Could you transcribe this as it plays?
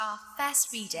Our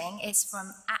first reading is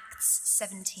from Acts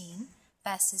 17,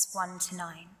 verses 1 to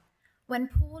 9. When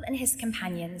Paul and his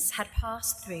companions had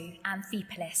passed through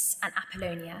Amphipolis and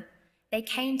Apollonia, they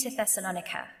came to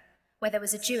Thessalonica, where there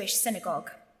was a Jewish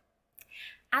synagogue.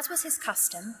 As was his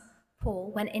custom,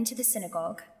 Paul went into the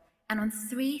synagogue, and on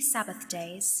 3 Sabbath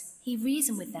days he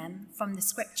reasoned with them from the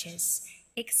scriptures,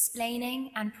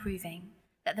 explaining and proving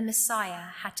that the Messiah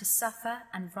had to suffer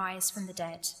and rise from the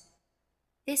dead.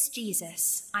 "This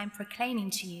Jesus I am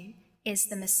proclaiming to you is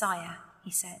the Messiah,"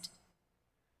 he said.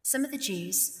 Some of the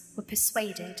Jews were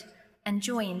persuaded and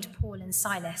joined Paul and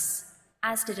Silas,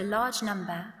 as did a large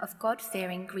number of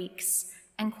God-fearing Greeks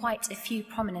and quite a few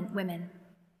prominent women.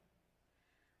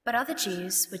 But other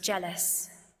Jews were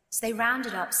jealous, so they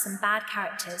rounded up some bad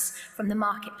characters from the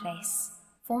marketplace,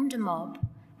 formed a mob,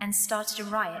 and started a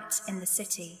riot in the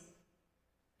city.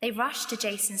 They rushed to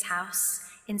Jason's house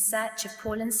in search of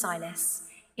Paul and Silas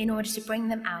in order to bring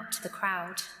them out to the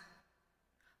crowd.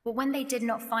 But when they did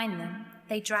not find them,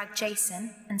 they dragged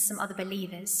Jason and some other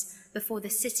believers before the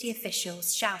city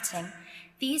officials, shouting,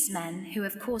 "These men who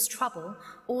have caused trouble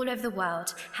all over the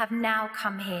world have now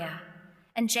come here,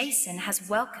 and Jason has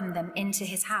welcomed them into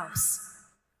his house.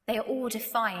 They are all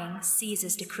defying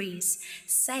Caesar's decrees,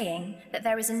 saying that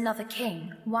there is another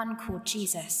king, one called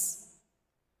Jesus."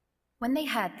 When they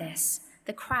heard this,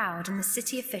 the crowd and the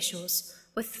city officials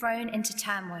were thrown into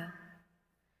turmoil.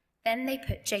 Then they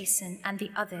put Jason and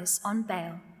the others on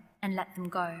bail and let them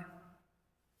go.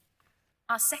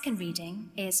 Our second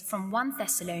reading is from 1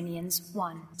 Thessalonians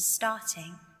 1,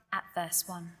 starting at verse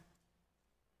 1.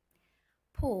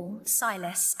 Paul,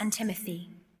 Silas, and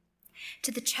Timothy,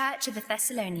 to the church of the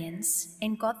Thessalonians,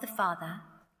 in God the Father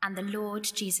and the Lord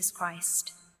Jesus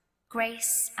Christ,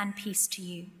 grace and peace to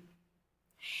you.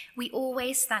 We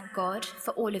always thank God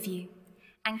for all of you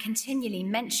and continually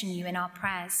mention you in our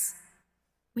prayers.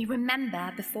 We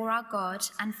remember before our God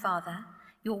and Father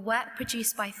your work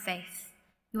produced by faith,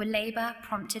 your labor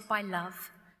prompted by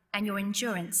love, and your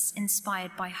endurance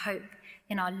inspired by hope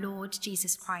in our Lord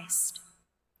Jesus Christ.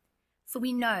 For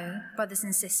we know, brothers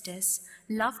and sisters,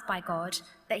 loved by God,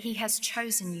 that he has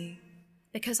chosen you,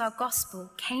 because our gospel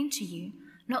came to you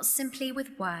not simply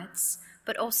with words,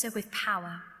 but also with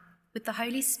power, with the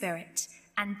Holy Spirit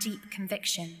and deep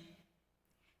conviction.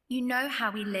 You know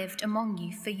how we lived among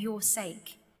you for your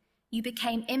sake. You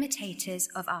became imitators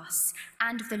of us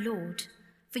and of the Lord,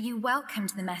 for you welcomed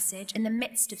the message in the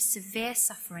midst of severe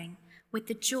suffering with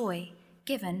the joy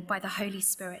given by the Holy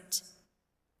Spirit.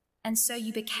 And so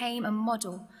you became a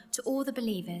model to all the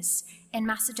believers in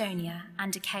Macedonia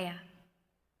and Achaia.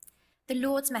 The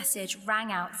Lord's message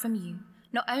rang out from you,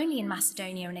 not only in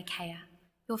Macedonia and Achaia.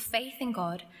 Your faith in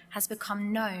God has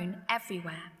become known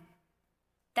everywhere.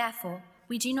 Therefore,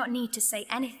 we do not need to say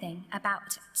anything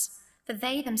about it, for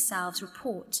they themselves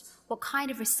report what kind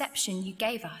of reception you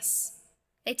gave us.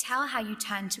 They tell how you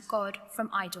turned to God from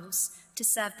idols to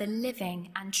serve the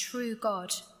living and true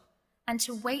God, and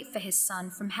to wait for his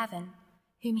Son from heaven,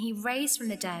 whom he raised from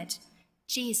the dead,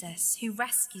 Jesus, who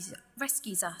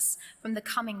rescues us from the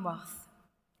coming wrath.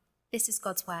 This is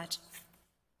God's word.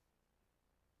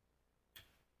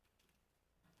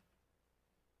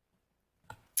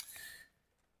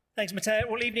 Thanks, Matteo.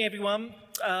 Well, evening, everyone.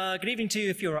 Good evening to you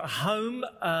if you're at home.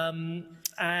 How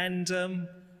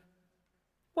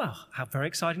very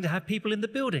exciting to have people in the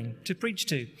building to preach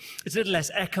to. It's a little less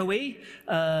echoey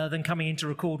than coming in to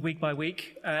record week by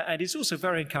week. And it's also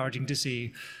very encouraging to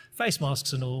see face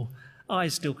masks and all.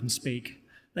 Eyes still can speak.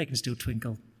 They can still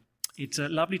twinkle. It's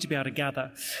lovely to be able to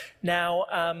gather. Now,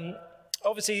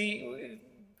 obviously,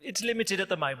 it's limited at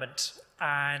the moment.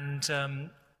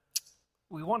 And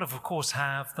we want to, of course,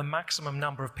 have the maximum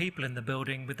number of people in the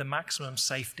building with the maximum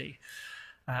safety.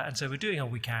 And so we're doing all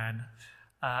we can.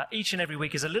 Each and every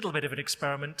week is a little bit of an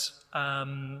experiment,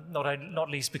 not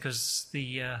least because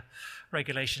the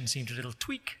regulations seem to a little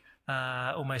tweak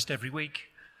almost every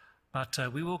week. But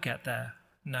we will get there,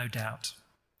 no doubt.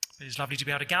 It's lovely to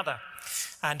be able to gather.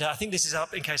 And I think this is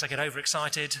up in case I get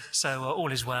overexcited, so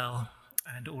all is well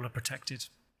and all are protected.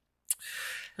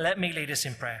 Let me lead us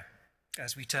in prayer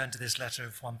as we turn to this letter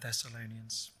of 1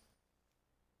 Thessalonians.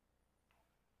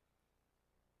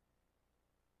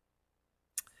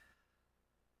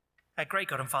 Our great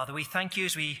God and Father, we thank you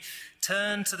as we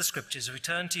turn to the scriptures, as we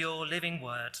turn to your living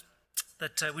word,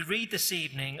 that we read this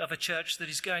evening of a church that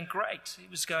is going great. It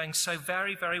was going so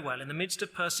very, very well in the midst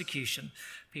of persecution,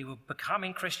 people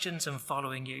becoming Christians and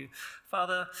following you.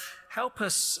 Father, help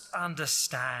us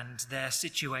understand their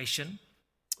situation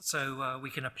so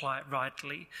we can apply it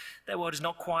rightly. Their world is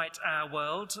not quite our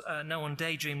world. No one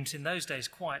daydreamed in those days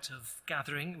quite of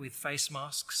gathering with face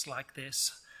masks like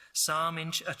this. some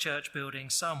in a church building,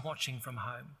 some watching from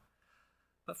home.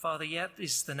 But Father, yet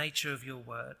is the nature of your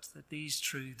word that these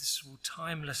truths will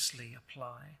timelessly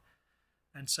apply.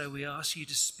 And so we ask you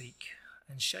to speak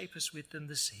and shape us with them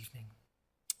this evening.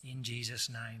 In Jesus'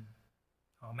 name,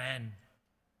 amen.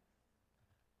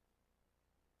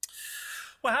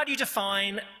 Well, how do you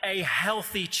define a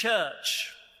healthy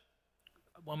church?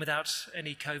 One without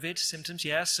any COVID symptoms,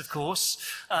 yes, of course.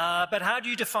 But how do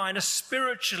you define a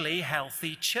spiritually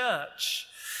healthy church?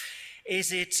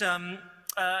 Is it,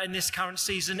 in this current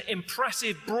season,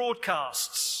 impressive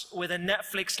broadcasts with a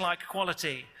Netflix-like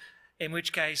quality, in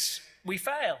which case we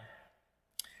fail?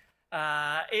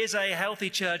 Is a healthy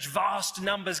church vast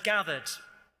numbers gathered?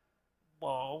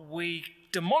 Well, we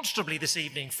demonstrably this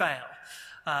evening fail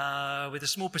with a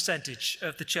small percentage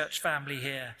of the church family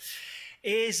here.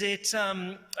 Is it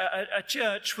a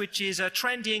church which is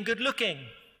trendy and good-looking?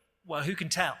 Well, who can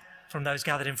tell from those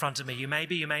gathered in front of me? You may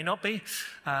be, you may not be,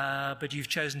 but you've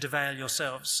chosen to veil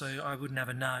yourselves, so I would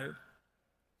never know.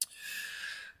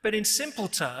 But in simple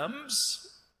terms,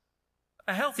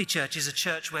 a healthy church is a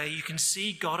church where you can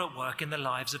see God at work in the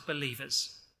lives of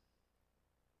believers.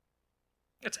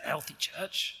 It's a healthy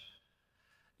church.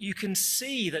 You can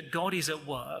see that God is at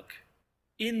work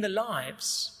in the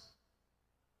lives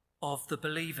of the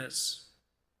believers.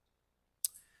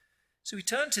 So we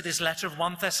turn to this letter of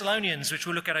 1 Thessalonians, which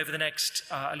we'll look at over the next,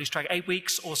 at least 8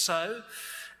 weeks or so.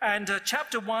 And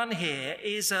chapter 1 here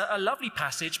is a lovely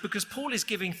passage because Paul is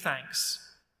giving thanks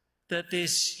that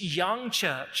this young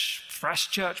church, fresh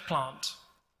church plant,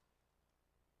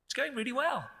 it's going really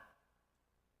well.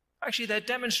 Actually, they're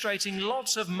demonstrating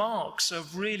lots of marks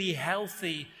of really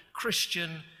healthy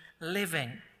Christian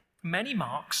living, many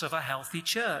marks of a healthy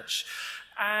church.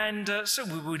 And so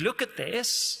we look at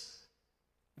this,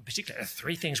 in particular,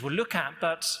 3 things we'll look at,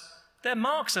 but they're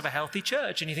marks of a healthy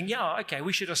church. And you think, yeah, okay,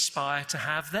 we should aspire to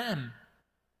have them.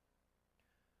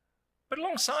 But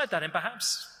alongside that, and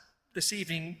perhaps this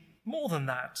evening more than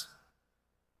that,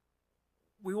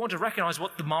 we want to recognize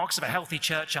what the marks of a healthy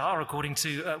church are, according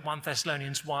to 1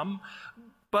 Thessalonians 1.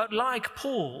 But like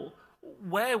Paul,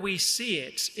 where we see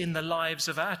it in the lives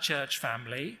of our church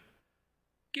family,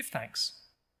 give thanks.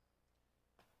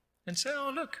 And say,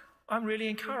 oh, look, I'm really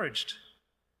encouraged.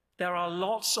 There are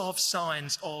lots of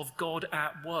signs of God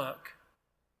at work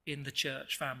in the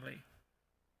church family.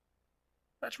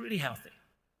 That's really healthy.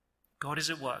 God is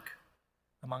at work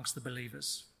amongst the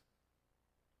believers.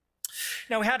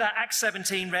 Now, we had Acts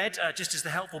 17 read, just as the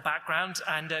helpful background,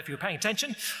 and if you were paying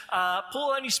attention,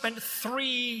 Paul only spent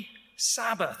 3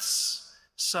 Sabbaths,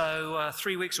 so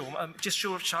 3 weeks, or just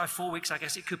short of 4 weeks, I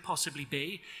guess it could possibly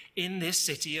be, in this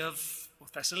city of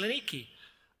Thessalonica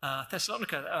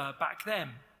back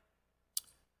then.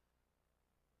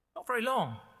 Not very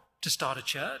long to start a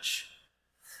church.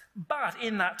 But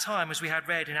in that time, as we had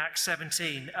read in Acts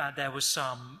 17, there was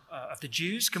some of the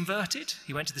Jews converted.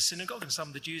 He went to the synagogue and some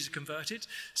of the Jews are converted.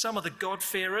 Some of the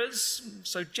God-fearers,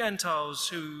 so Gentiles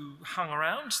who hung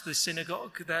around the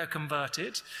synagogue, they're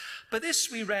converted. But this,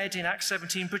 we read in Acts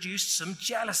 17, produced some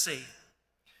jealousy.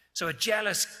 So a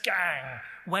jealous gang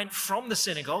went from the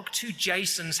synagogue to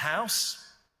Jason's house.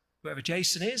 Whoever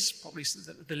Jason is, probably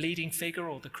the leading figure,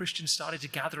 or the Christians started to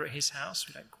gather at his house.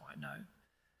 We don't quite know.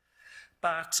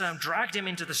 But dragged him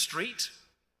into the street,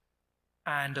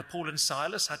 and Paul and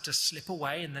Silas had to slip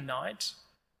away in the night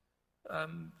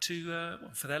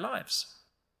for their lives.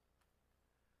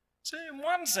 So in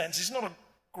one sense, it's not a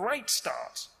great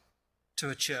start to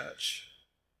a church.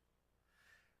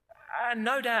 And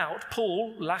no doubt,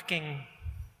 Paul, lacking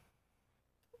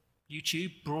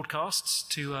YouTube broadcasts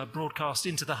to broadcast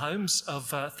into the homes of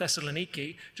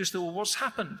Thessaloniki, just thought, well, what's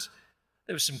happened?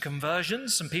 There were some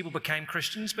conversions, some people became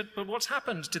Christians, but what's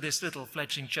happened to this little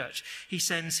fledgling church? He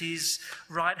sends his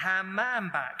right-hand man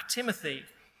back, Timothy,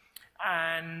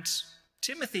 and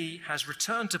Timothy has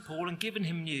returned to Paul and given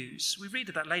him news. We read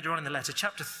of that later on in the letter,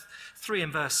 chapter 3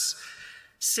 and verse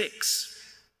 6.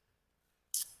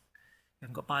 You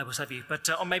haven't got Bibles, have you? But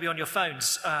or maybe on your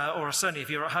phones, or certainly if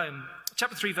you're at home.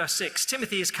 Chapter 3, verse 6,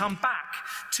 Timothy has come back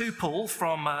to Paul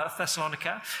from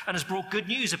Thessalonica and has brought good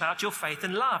news about your faith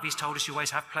and love. He's told us you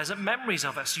always have pleasant memories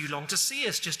of us. You long to see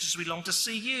us just as we long to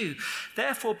see you.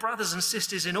 Therefore, brothers and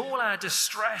sisters, in all our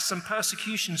distress and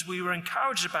persecutions, we were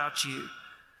encouraged about you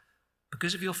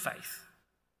because of your faith.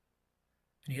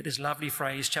 And you get this lovely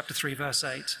phrase, chapter 3, verse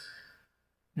 8.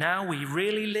 Now we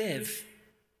really live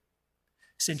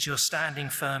since you're standing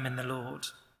firm in the Lord.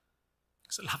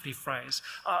 It's a lovely phrase.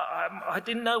 I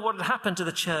didn't know what had happened to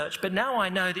the church, but now I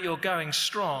know that you're going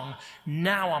strong.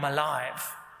 Now I'm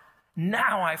alive.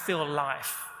 Now I feel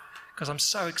life, because I'm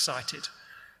so excited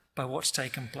by what's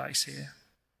taken place here.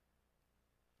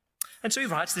 And so he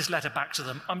writes this letter back to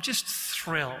them. I'm just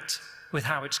thrilled with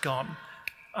how it's gone.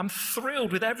 I'm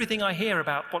thrilled with everything I hear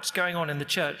about what's going on in the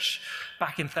church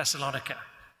back in Thessalonica.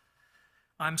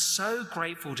 I'm so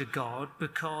grateful to God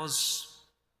because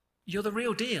you're the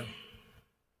real deal.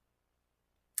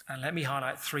 And let me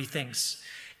highlight three things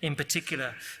in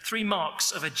particular, three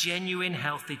marks of a genuine,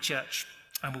 healthy church.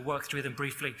 And we'll work through them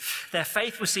briefly. Their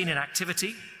faith was seen in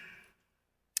activity.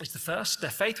 It's the first. Their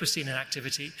faith was seen in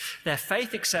activity. Their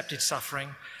faith accepted suffering.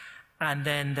 And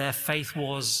then their faith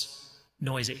was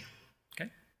noisy.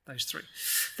 Okay, those three.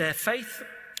 Their faith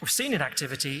was seen in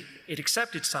activity. It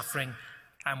accepted suffering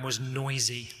and was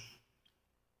noisy.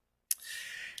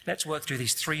 Let's work through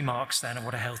these three marks then of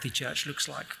what a healthy church looks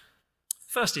like.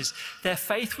 First is, their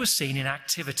faith was seen in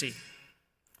activity.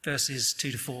 Verses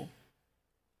 2-4.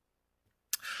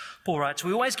 Paul writes,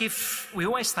 we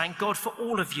always thank God for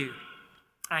all of you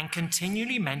and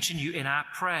continually mention you in our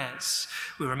prayers.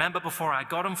 We remember before our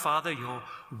God and Father your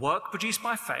work produced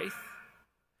by faith,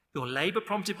 your labor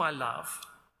prompted by love,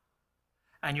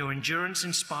 and your endurance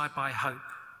inspired by hope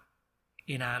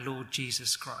in our Lord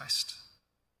Jesus Christ.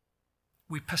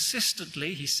 We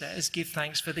persistently, he says, give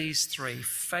thanks for these three: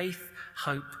 faith,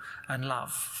 hope, and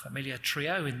love. Familiar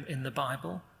trio in the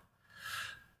Bible.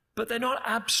 But they're not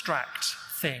abstract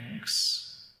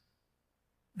things.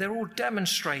 They're all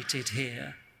demonstrated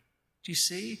here. Do you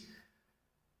see?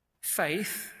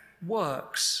 Faith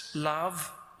works,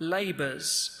 love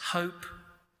labors, hope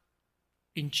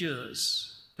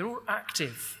endures. They're all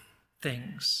active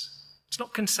things. It's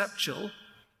not conceptual.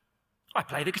 I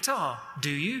play the guitar. Do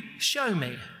you? Show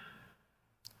me.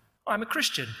 I'm a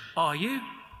Christian. Are you?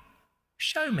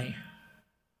 Show me.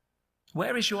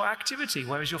 Where is your activity?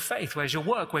 Where is your faith? Where's your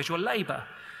work? Where's your labor?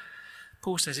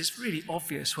 Paul says it's really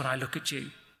obvious when I look at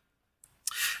you.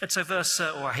 And so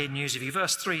I hear news of you.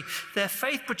 Verse 3, their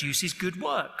faith produces good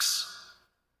works.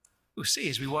 We'll see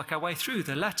as we work our way through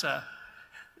the letter,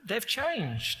 they've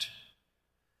changed.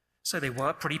 So they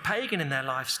were pretty pagan in their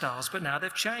lifestyles, but now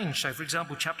they've changed. So, for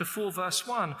example, chapter 4, verse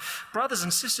 1, brothers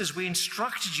and sisters, we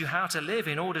instructed you how to live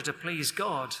in order to please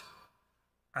God,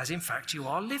 as in fact you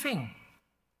are living.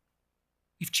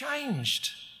 You've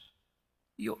changed.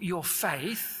 Your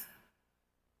faith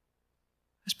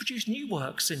has produced new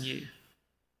works in you.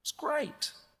 It's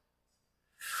great.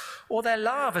 Or their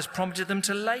love has prompted them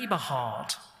to labor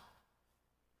hard.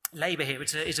 Labor here,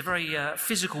 it's a very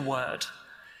physical word.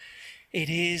 It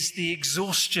is the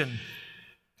exhaustion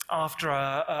after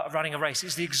running a race.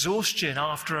 It's the exhaustion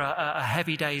after a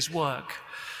heavy day's work.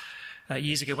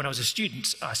 Years ago when I was a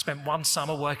student, I spent one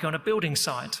summer working on a building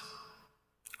site.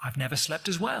 I've never slept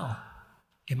as well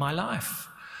in my life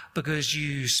because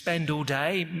you spend all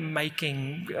day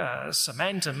making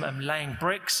cement and laying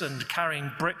bricks and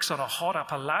carrying bricks on a hot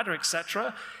upper ladder,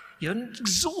 etc. You're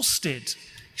exhausted.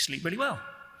 You sleep really well.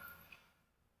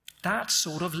 That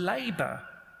sort of labor,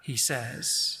 he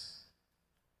says.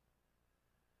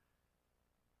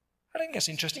 I think it's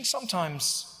interesting.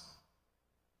 Sometimes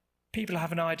people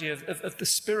have an idea of the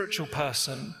spiritual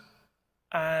person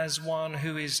as one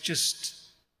who is just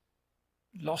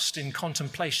lost in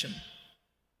contemplation.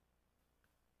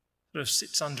 Sort of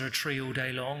sits under a tree all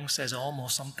day long, says Om or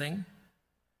something.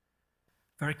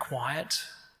 Very quiet,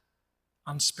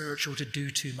 unspiritual to do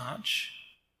too much.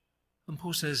 And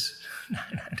Paul says,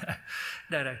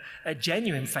 no. A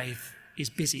genuine faith is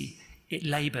busy. It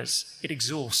labors. It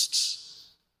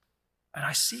exhausts. And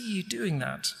I see you doing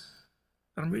that.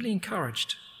 I'm really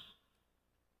encouraged.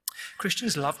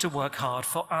 Christians love to work hard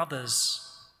for others.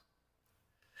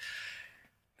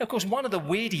 Of course, one of the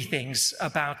weirdy things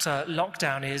about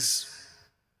lockdown is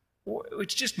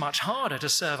it's just much harder to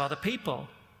serve other people.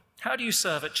 How do you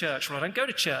serve at church? Well, I don't go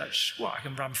to church. Well, I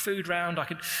can run food round.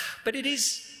 But it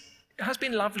has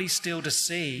been lovely still to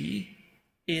see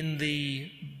in the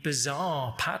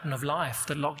bizarre pattern of life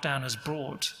that lockdown has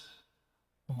brought,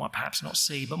 or might perhaps not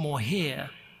see, but more hear,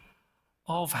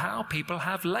 of how people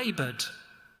have laboured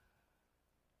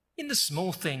in the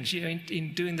small things,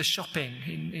 in doing the shopping,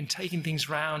 in taking things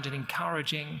round and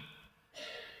encouraging,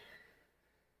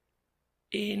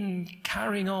 in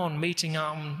carrying on, meeting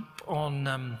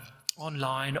online,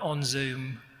 on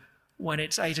Zoom, when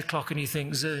it's 8 o'clock and you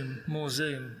think, more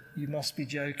Zoom, you must be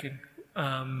joking.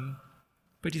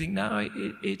 But you think, no,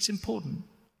 it's important.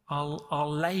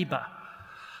 I'll labour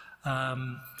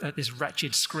at this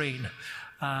wretched screen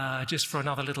just for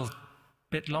another little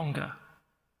bit longer.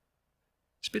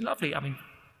 It's been lovely. I mean,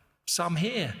 some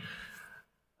here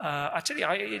I tell you,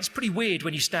 it's pretty weird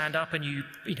when you stand up and you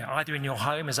know, either in your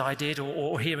home as I did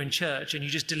or here in church, and you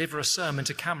just deliver a sermon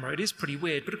to camera. It is pretty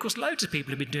weird. But of course, loads of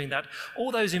people have been doing that.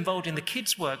 All those involved in the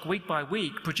kids' work week by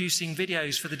week, producing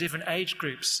videos for the different age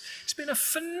groups. It's been a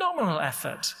phenomenal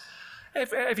effort.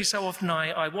 Every so often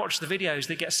I watch the videos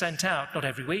that get sent out, not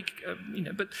every week,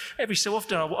 but every so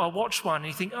often I'll watch one and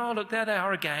you think, oh, look, there they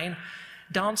are again,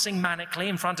 dancing manically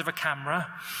in front of a camera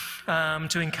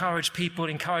to encourage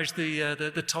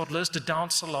the toddlers to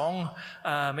dance along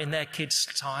in their kids'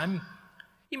 time.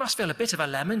 You must feel a bit of a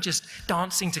lemon just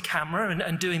dancing to camera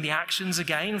and doing the actions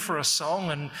again for a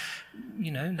song, and,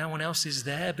 no one else is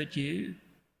there but you.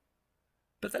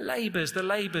 But the labours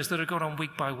that have gone on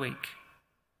week by week,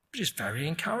 just very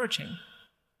encouraging.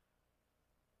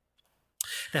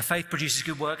 Their faith produces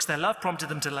good works, their love prompted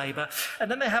them to labour, and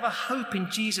then they have a hope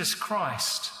in Jesus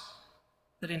Christ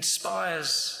that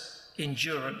inspires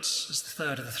endurance, as the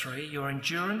third of the three. Your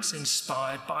endurance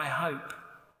inspired by hope.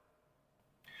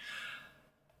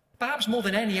 Perhaps more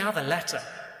than any other letter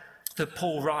that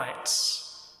Paul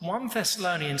writes, 1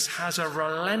 Thessalonians has a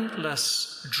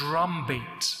relentless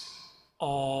drumbeat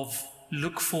of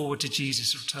look forward to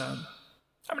Jesus' return.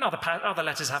 I mean, other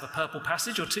letters have a purple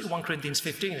passage or two. 1 Corinthians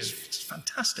 15 is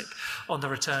fantastic on the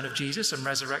return of Jesus and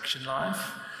resurrection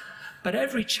life. But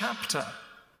every chapter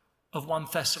of 1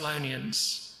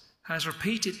 Thessalonians has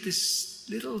repeated this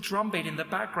little drumbeat in the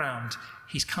background.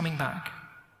 He's coming back.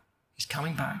 He's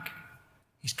coming back.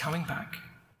 He's coming back.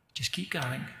 Just keep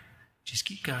going. Just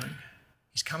keep going.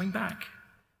 He's coming back.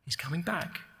 He's coming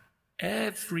back.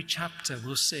 Every chapter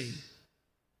we'll see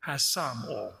has some,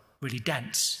 or really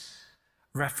dense,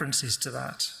 references to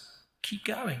that. Keep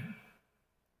going.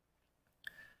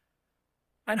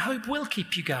 And hope will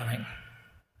keep you going.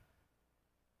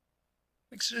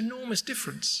 Makes an enormous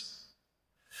difference.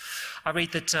 I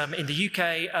read that in the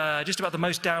UK, just about the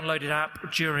most downloaded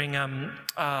app during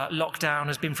lockdown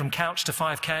has been From Couch to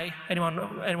 5K.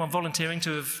 Anyone volunteering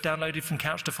to have downloaded From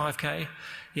Couch to 5K?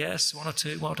 Yes, one or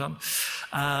two. Well done.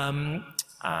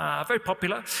 Very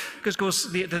popular, because of course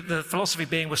the philosophy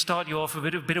being we'll start you off with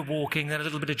a bit of walking, then a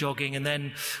little bit of jogging, and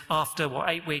then after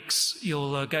 8 weeks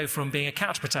you'll go from being a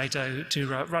couch potato to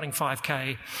running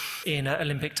 5K in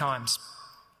Olympic times,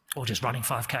 or just running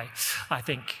 5K, I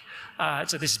think.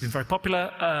 So this has been very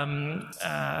popular,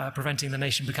 preventing the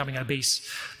nation becoming obese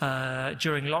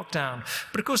during lockdown.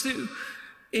 But of course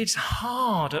it's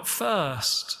hard at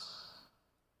first.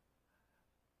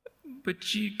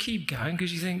 But you keep going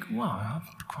because you think, well,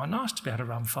 it'd be quite nice to be able to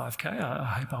run 5K. I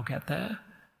hope I'll get there.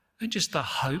 And just the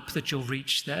hope that you'll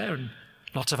reach there. And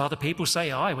lots of other people say,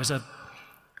 I was a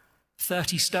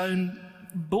 30-stone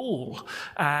ball.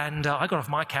 And I got off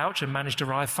my couch and managed to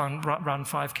run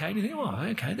 5K. And you think, well,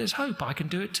 okay, there's hope. I can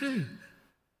do it too.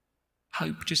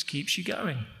 Hope just keeps you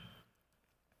going.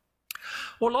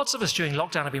 Well, lots of us during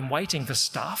lockdown have been waiting for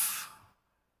stuff.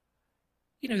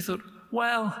 Thought,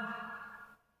 well,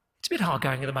 it's a bit hard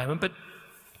going at the moment,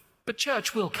 but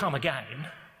church will come again.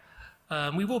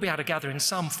 We will be able to gather in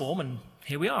some form, and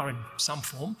here we are in some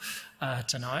form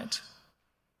tonight.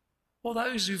 Or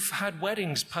those who've had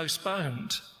weddings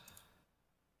postponed.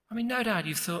 I mean, no doubt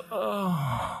you've thought,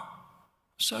 oh,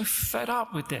 I'm so fed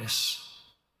up with this.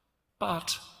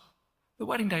 But the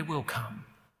wedding day will come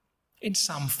in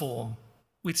some form,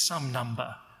 with some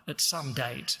number, at some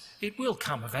date. It will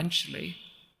come eventually.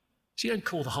 So you don't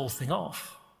call the whole thing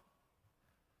off.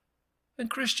 And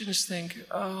Christians think,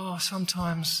 oh,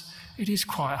 sometimes it is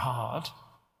quite hard.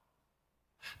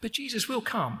 But Jesus will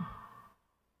come.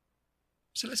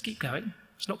 So let's keep going.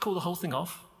 Let's not call the whole thing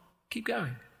off. Keep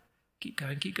going. Keep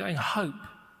going. Keep going. Hope.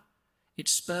 It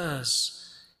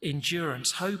spurs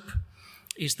endurance. Hope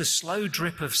is the slow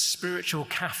drip of spiritual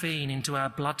caffeine into our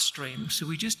bloodstream. So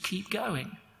we just keep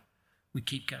going. We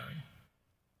keep going.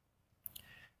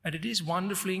 And it is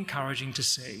wonderfully encouraging to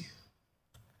see.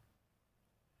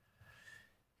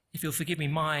 If you'll forgive me,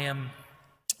 my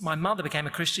mother became a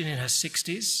Christian in her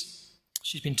 60s.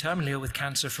 She's been terminally ill with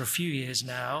cancer for a few years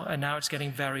now, and now it's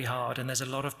getting very hard, and there's a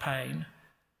lot of pain.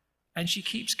 And she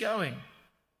keeps going.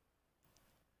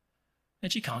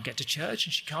 And she can't get to church,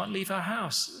 and she can't leave her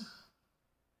house.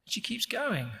 She keeps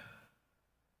going.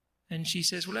 And she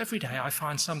says, well, every day I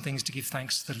find some things to give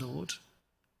thanks to the Lord.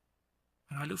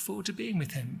 And I look forward to being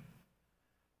with him.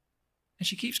 And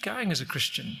she keeps going as a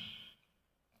Christian.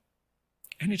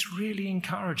 And it's really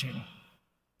encouraging.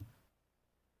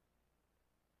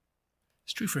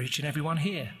 It's true for each and every one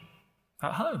here,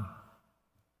 at home,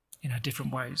 in our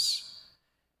different ways.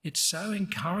 It's so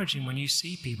encouraging when you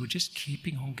see people just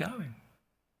keeping on going.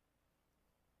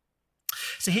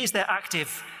 So here's their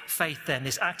active faith then,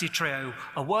 this active trio,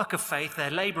 a work of faith,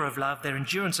 their labour of love, their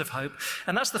endurance of hope.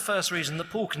 And that's the first reason that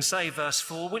Paul can say, verse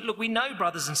 4, look, we know,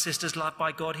 brothers and sisters loved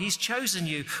by God, he's chosen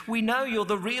you. We know you're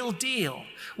the real deal.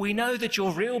 We know that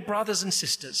you're real brothers and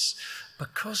sisters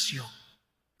because you're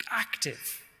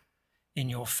active in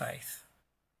your faith.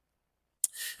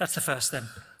 That's the first then.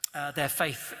 Their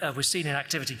faith was seen in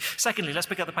activity. Secondly, let's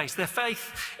pick up the pace. Their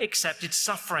faith accepted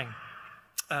suffering.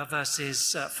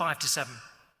 Verses 5 to 7.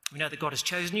 We know that God has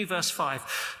chosen you, verse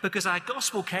 5, because our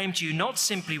gospel came to you not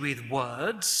simply with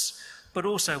words, but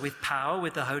also with power,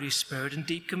 with the Holy Spirit and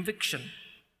deep conviction.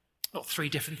 Not three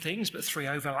different things, but three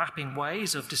overlapping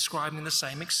ways of describing the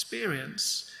same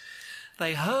experience.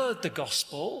 They heard the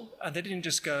gospel, and they didn't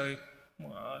just go,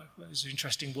 well, those are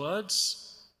interesting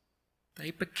words.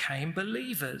 They became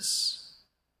believers.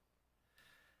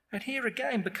 And here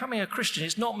again, becoming a Christian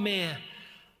is not mere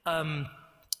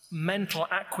mental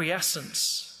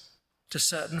acquiescence to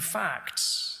certain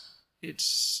facts.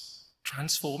 It's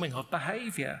transforming of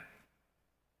behaviour.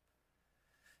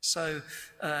 So,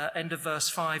 end of verse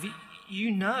 5,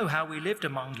 you know how we lived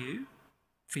among you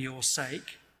for your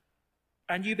sake,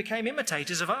 and you became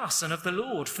imitators of us and of the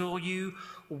Lord, for you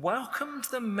welcomed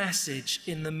the message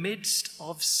in the midst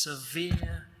of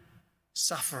severe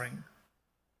suffering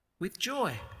with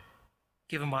joy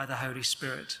given by the Holy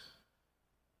Spirit.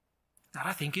 That,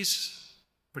 I think, is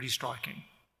pretty striking.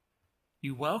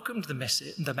 You welcomed the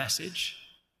message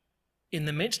in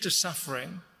the midst of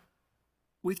suffering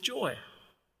with joy.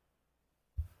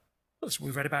 That's what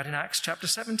we read about in Acts chapter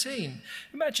 17.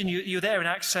 Imagine you're there in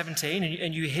Acts 17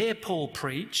 and you hear Paul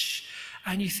preach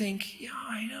and you think, yeah,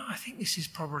 I think this is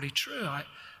probably true.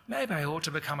 Maybe I ought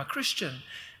to become a Christian.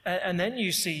 And then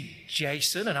you see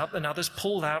Jason and others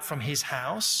pulled out from his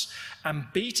house and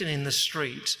beaten in the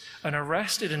street and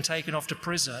arrested and taken off to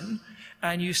prison.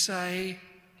 And you say,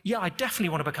 yeah, I definitely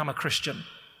want to become a Christian.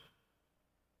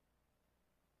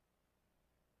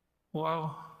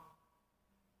 Well,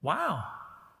 wow.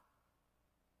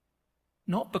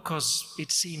 Not because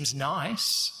it seems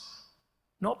nice,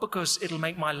 not because it'll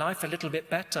make my life a little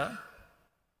bit better,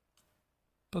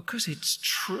 because it's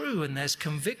true and there's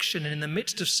conviction, and in the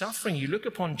midst of suffering, you look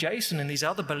upon Jason and these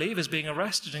other believers being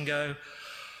arrested and go,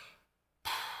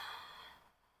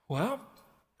 well,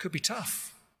 could be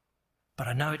tough, but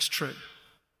I know it's true.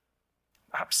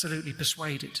 Absolutely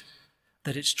persuaded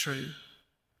that it's true.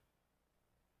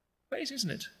 Amazing,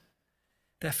 isn't it?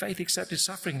 Their faith accepted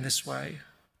suffering in this way.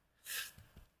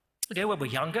 Okay, when we're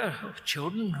younger, or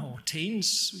children or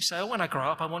teens, we say, oh, when I grow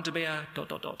up, I want to be a ...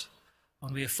 I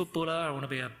want to be a footballer, I want to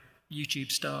be a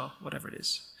YouTube star, whatever it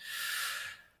is.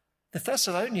 The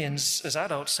Thessalonians, as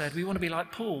adults, said, we want to be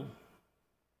like Paul.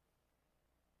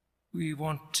 We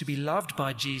want to be loved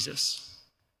by Jesus.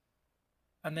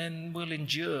 And then we'll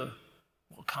endure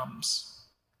what comes.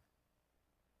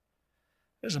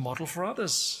 There's a model for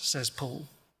others, says Paul.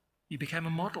 You became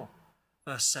a model,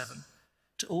 verse 7,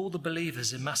 to all the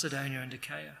believers in Macedonia and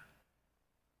Achaia.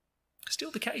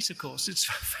 Still the case, of course. It's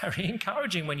very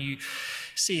encouraging when you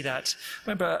see that.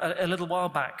 Remember, a little while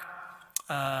back,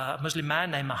 a Muslim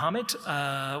man named Muhammad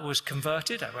was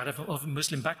converted, out of a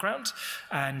Muslim background,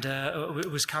 and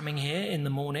was coming here in the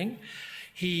morning.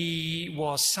 He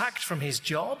was sacked from his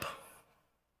job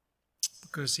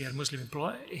because he had a Muslim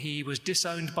employer. He was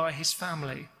disowned by his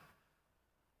family.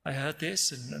 I heard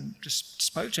this and just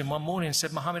spoke to him one morning and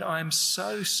said, Muhammad, I am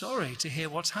so sorry to hear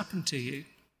what's happened to you.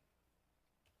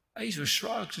 He just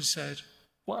shrugged and said,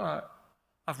 well,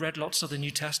 I've read lots of the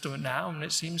New Testament now, and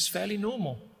it seems fairly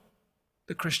normal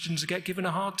that Christians get given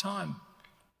a hard time.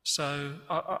 So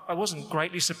I wasn't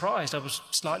greatly surprised. I was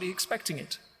slightly expecting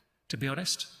it, to be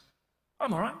honest.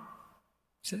 I'm all right,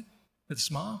 he said, with a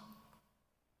smile.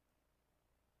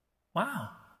 Wow,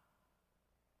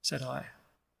 said I.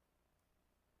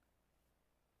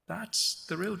 That's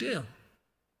the real deal,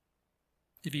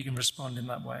 if you can respond in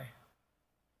that way.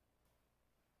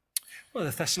 Well,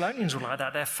 the Thessalonians were like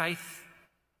that. Their faith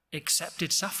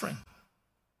accepted suffering.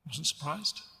 Wasn't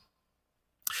surprised.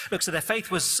 Look, so their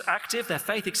faith was active. Their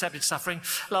faith accepted suffering.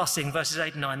 Last thing, verses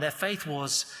 8 and 9. Their faith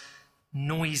was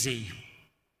noisy.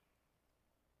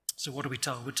 So what are we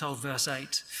told? We're told, verse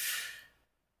 8.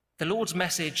 The Lord's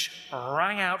message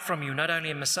rang out from you, not only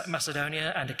in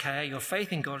Macedonia and Achaia. Your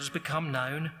faith in God has become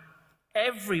known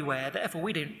everywhere. Therefore,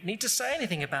 we don't need to say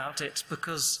anything about it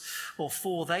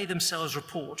for they themselves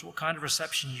report what kind of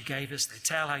reception you gave us. They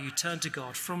tell how you turned to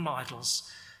God from idols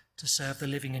to serve the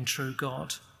living and true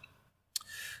God.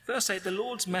 Verse 8, the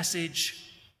Lord's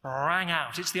message rang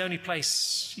out. It's the only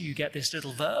place you get this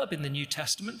little verb in the New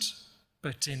Testament,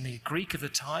 but in the Greek of the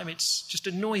time, it's just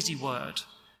a noisy word.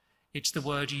 It's the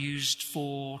word used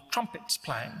for trumpets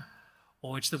playing,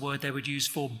 or it's the word they would use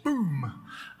for boom.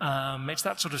 It's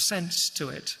that sort of sense to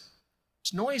it.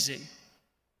 It's noisy.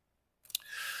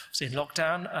 So in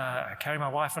lockdown, Carrie, my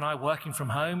wife, and I working from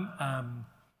home,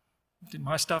 doing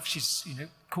my stuff. She's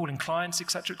calling clients,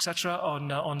 etc.,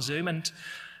 on Zoom, and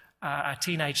our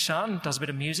teenage son does a bit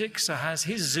of music, so has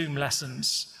his Zoom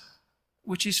lessons,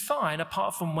 which is fine,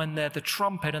 apart from when they're the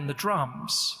trumpet and the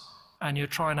drums, and you're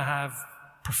trying to have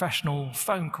professional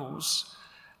phone calls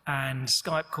and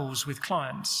Skype calls with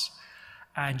clients,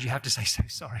 and you have to say,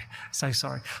 so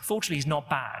sorry. Fortunately, he's not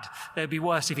bad. It would be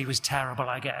worse if he was terrible,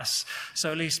 I guess.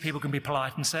 So at least people can be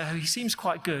polite and say, oh, he seems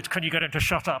quite good. Can you get him to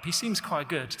shut up? He seems quite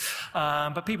good.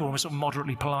 But people were sort of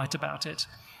moderately polite about it.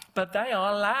 But they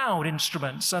are loud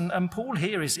instruments. And Paul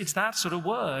here it's that sort of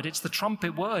word. It's the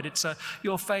trumpet word. It's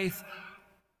your faith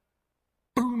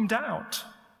boomed out.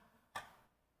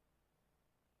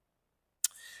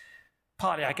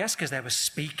 Partly, I guess, because they were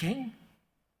speaking.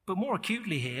 But more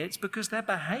acutely here, it's because their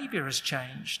behavior has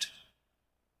changed.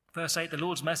 Verse 8, the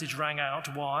Lord's message rang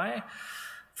out. Why?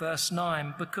 Verse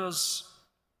 9, because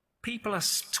people are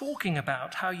talking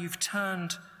about how you've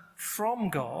turned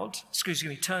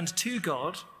to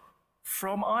God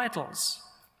from idols.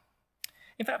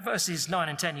 In fact, verses 9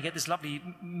 and 10, you get this lovely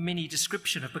mini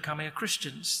description of becoming a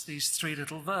Christian. These three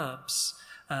little verbs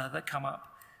that come up.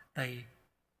 They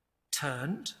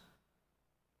turned,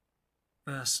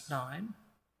 verse 9.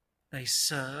 They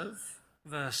serve,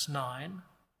 verse 9,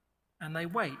 and they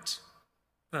wait,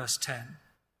 verse 10.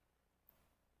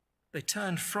 They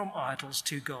turned from idols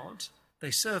to God,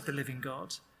 they serve the living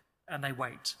God, and they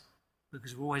wait,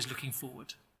 because we're always looking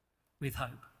forward with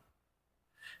hope.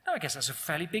 Now, I guess that's a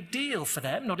fairly big deal for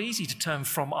them. Not easy to turn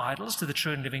from idols to the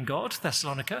true and living God.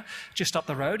 Thessalonica, just up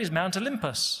the road, is Mount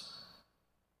Olympus.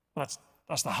 Well,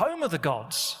 that's the home of the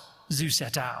gods, Zeus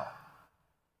et al.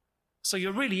 So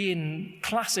you're really in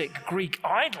classic Greek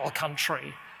idol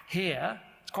country here.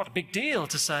 It's quite a big deal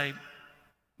to say,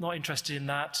 not interested in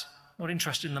that, not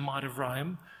interested in the might of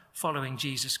Rome, following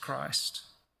Jesus Christ.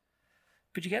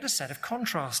 But you get a set of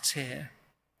contrasts here.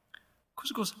 Because,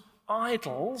 of course,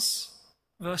 idols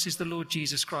versus the Lord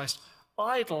Jesus Christ.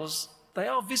 Idols, they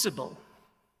are visible.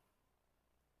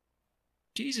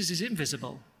 Jesus is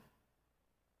invisible.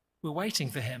 We're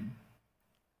waiting for him.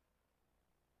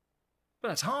 But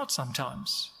that's hard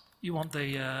sometimes. You want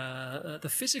the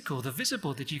physical, the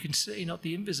visible that you can see, not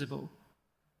the invisible.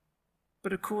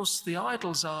 But of course, the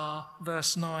idols are,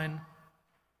 verse 9,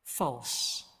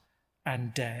 false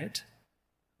and dead,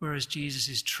 whereas Jesus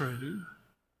is true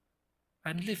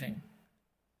and living.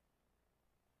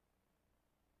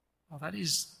 Well, that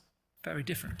is very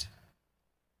different.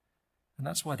 And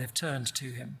that's why they've turned to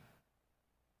him.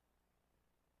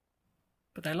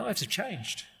 But their lives have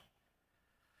changed.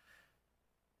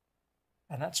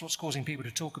 And that's what's causing people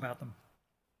to talk about them.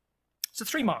 So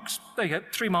 3 marks. There you go.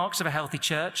 3 marks of a healthy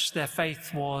church. Their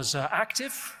faith was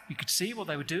active. You could see what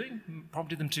they were doing,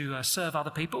 prompted them to serve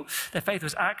other people. Their faith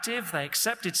was active. They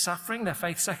accepted suffering. Their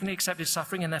faith, secondly, accepted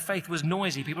suffering. And their faith was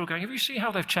noisy. People were going, have you seen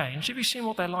how they've changed? Have you seen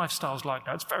what their lifestyle's like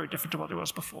now? It's very different to what it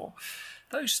was before.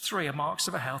 Those 3 are marks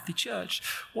of a healthy church.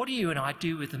 What do you and I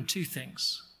do with them? 2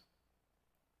 things.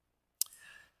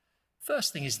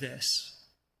 First thing is this.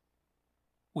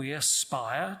 We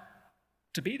aspire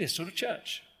to be this sort of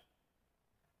church.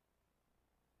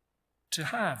 To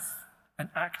have an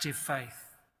active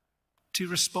faith. To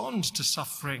respond to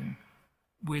suffering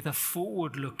with a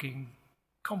forward-looking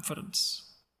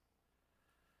confidence.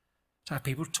 To have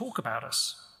people talk about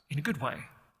us in a good way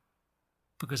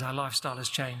because our lifestyle has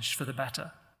changed for the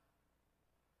better.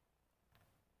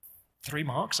 3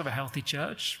 marks of a healthy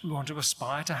church. We want to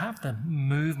aspire to have them.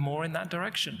 Move more in that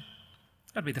direction.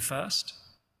 That'd be the first.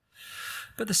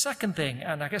 But the second thing,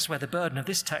 and I guess where the burden of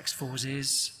this text falls,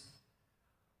 is,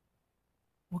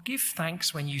 well, give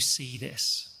thanks when you see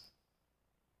this.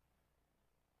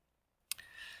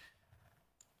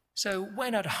 So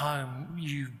when at home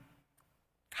you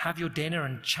have your dinner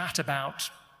and chat about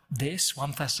this,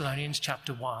 1 Thessalonians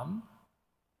chapter 1,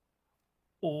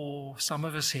 or some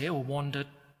of us here will wander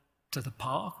to the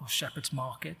park or Shepherd's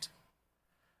Market,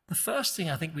 the first thing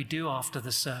I think we do after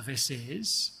the service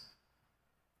is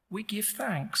we give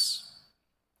thanks.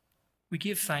 We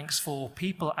give thanks for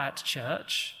people at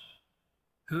church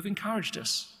who have encouraged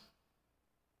us.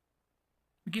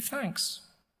 We give thanks.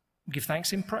 We give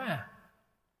thanks in prayer.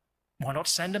 Why not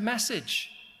send a message?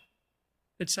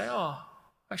 They'd say,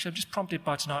 actually, I'm just prompted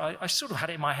by tonight. I sort of had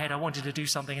it in my head. I wanted to do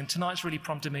something, and tonight's really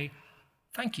prompted me.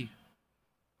 Thank you.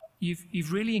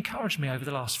 You've really encouraged me over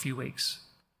the last few weeks.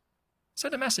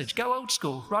 Send a message. Go old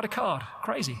school. Write a card.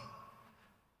 Crazy.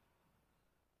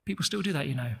 People still do that,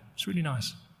 you know. It's really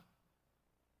nice.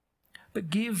 But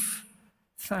give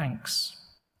thanks.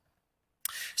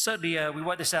 Certainly, we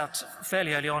worked this out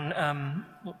fairly early on,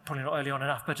 well, probably not early on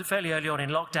enough, but fairly early on in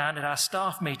lockdown at our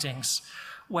staff meetings,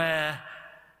 where,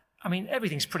 I mean,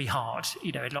 everything's pretty hard.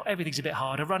 You know, everything's a bit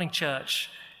harder. Running church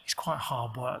is quite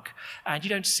hard work, and you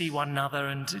don't see one another,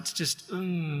 and it's just, So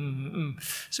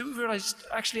we realised,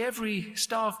 actually, every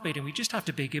staff meeting, we just have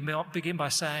to begin by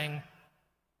saying,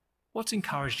 what's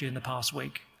encouraged you in the past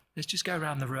week? Let's just go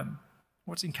around the room.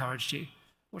 What's encouraged you?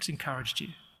 What's encouraged you?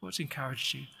 What's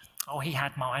encouraged you? Oh, he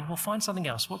had mine. Well, find something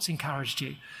else. What's encouraged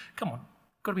you? Come on.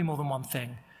 Got to be more than one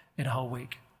thing in a whole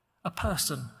week. A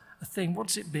person, a thing.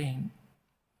 What's it been?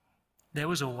 There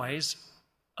was always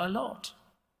a lot.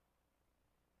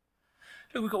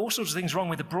 Look, we've got all sorts of things wrong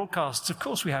with the broadcasts. Of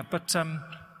course we have. But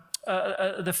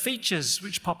the features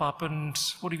which pop up, and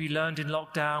what have you learned in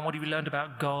lockdown? What have you learned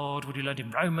about God? What have you learned in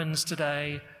Romans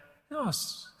today? Oh,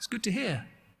 it's good to hear.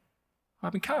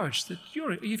 I'm encouraged that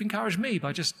you've encouraged me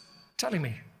by just telling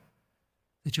me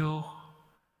that you're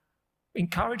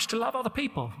encouraged to love other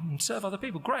people and serve other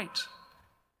people. Great.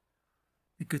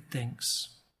 The good things.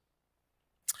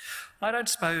 I don't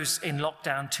suppose in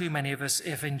lockdown too many of us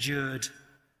have endured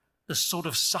the sort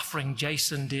of suffering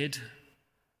Jason did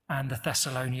and the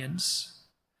Thessalonians.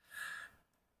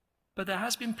 But there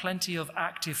has been plenty of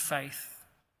active faith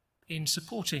in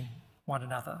supporting one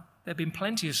another. There have been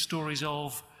plenty of stories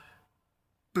of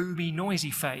boomy,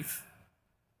 noisy faith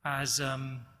as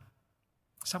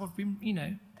some have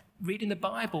been, reading the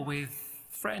Bible with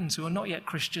friends who are not yet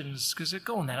Christians, because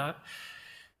go on then,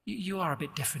 you are a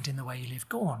bit different in the way you live.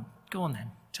 Go on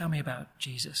then, tell me about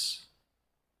Jesus.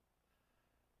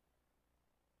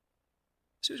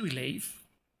 So as we leave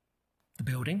the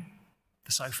building,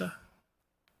 the sofa,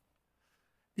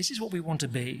 this is what we want to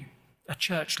be, a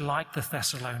church like the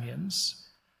Thessalonians.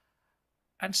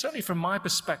 And certainly from my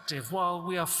perspective, while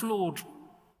we are flawed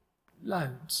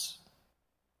loads,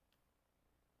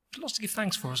 there's lots to give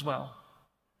thanks for as well.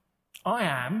 I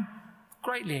am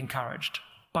greatly encouraged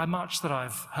by much that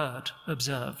I've heard,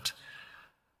 observed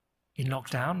in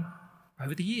lockdown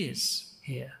over the years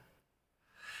here.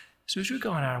 So as we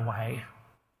go on our way,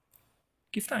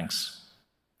 give thanks.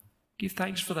 Give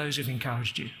thanks for those who've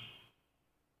encouraged you.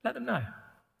 Let them know.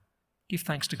 Give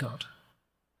thanks to God.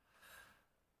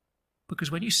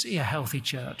 Because when you see a healthy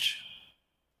church,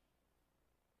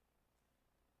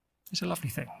 it's a lovely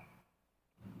thing.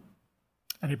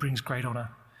 And it brings great honour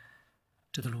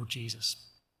to the Lord Jesus.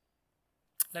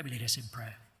 Let me lead us in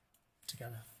prayer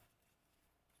together.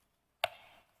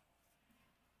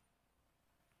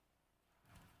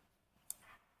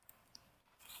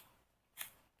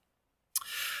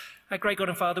 Our great God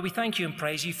and Father, we thank you and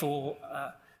praise you for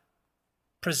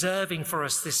preserving for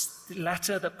us this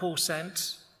letter that Paul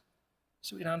sent,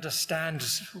 so we can understand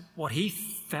what he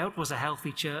felt was a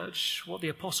healthy church, what the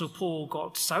Apostle Paul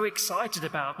got so excited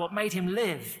about, what made him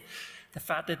live. The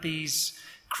fact that these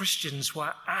Christians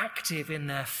were active in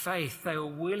their faith. They were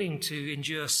willing to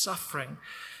endure suffering.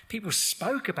 People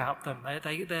spoke about them.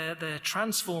 Their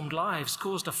transformed lives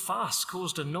caused a fuss,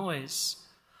 caused a noise.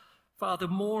 Father,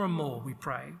 more and more, we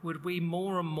pray, would we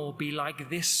more and more be like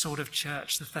this sort of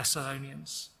church, the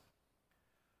Thessalonians.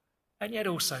 And yet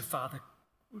also, Father,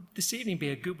 would this evening be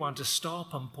a good one to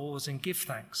stop and pause and give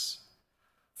thanks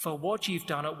for what you've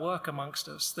done at work amongst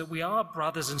us, that we are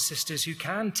brothers and sisters who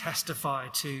can testify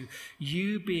to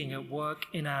you being at work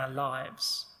in our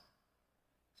lives.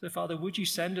 So, Father, would you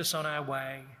send us on our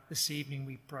way this evening,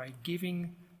 we pray,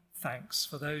 giving thanks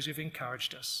for those who've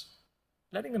encouraged us,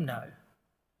 letting them know,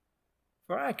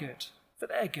 for our good, for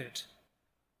their good,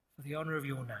 for the honour of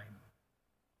your name.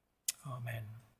 Amen.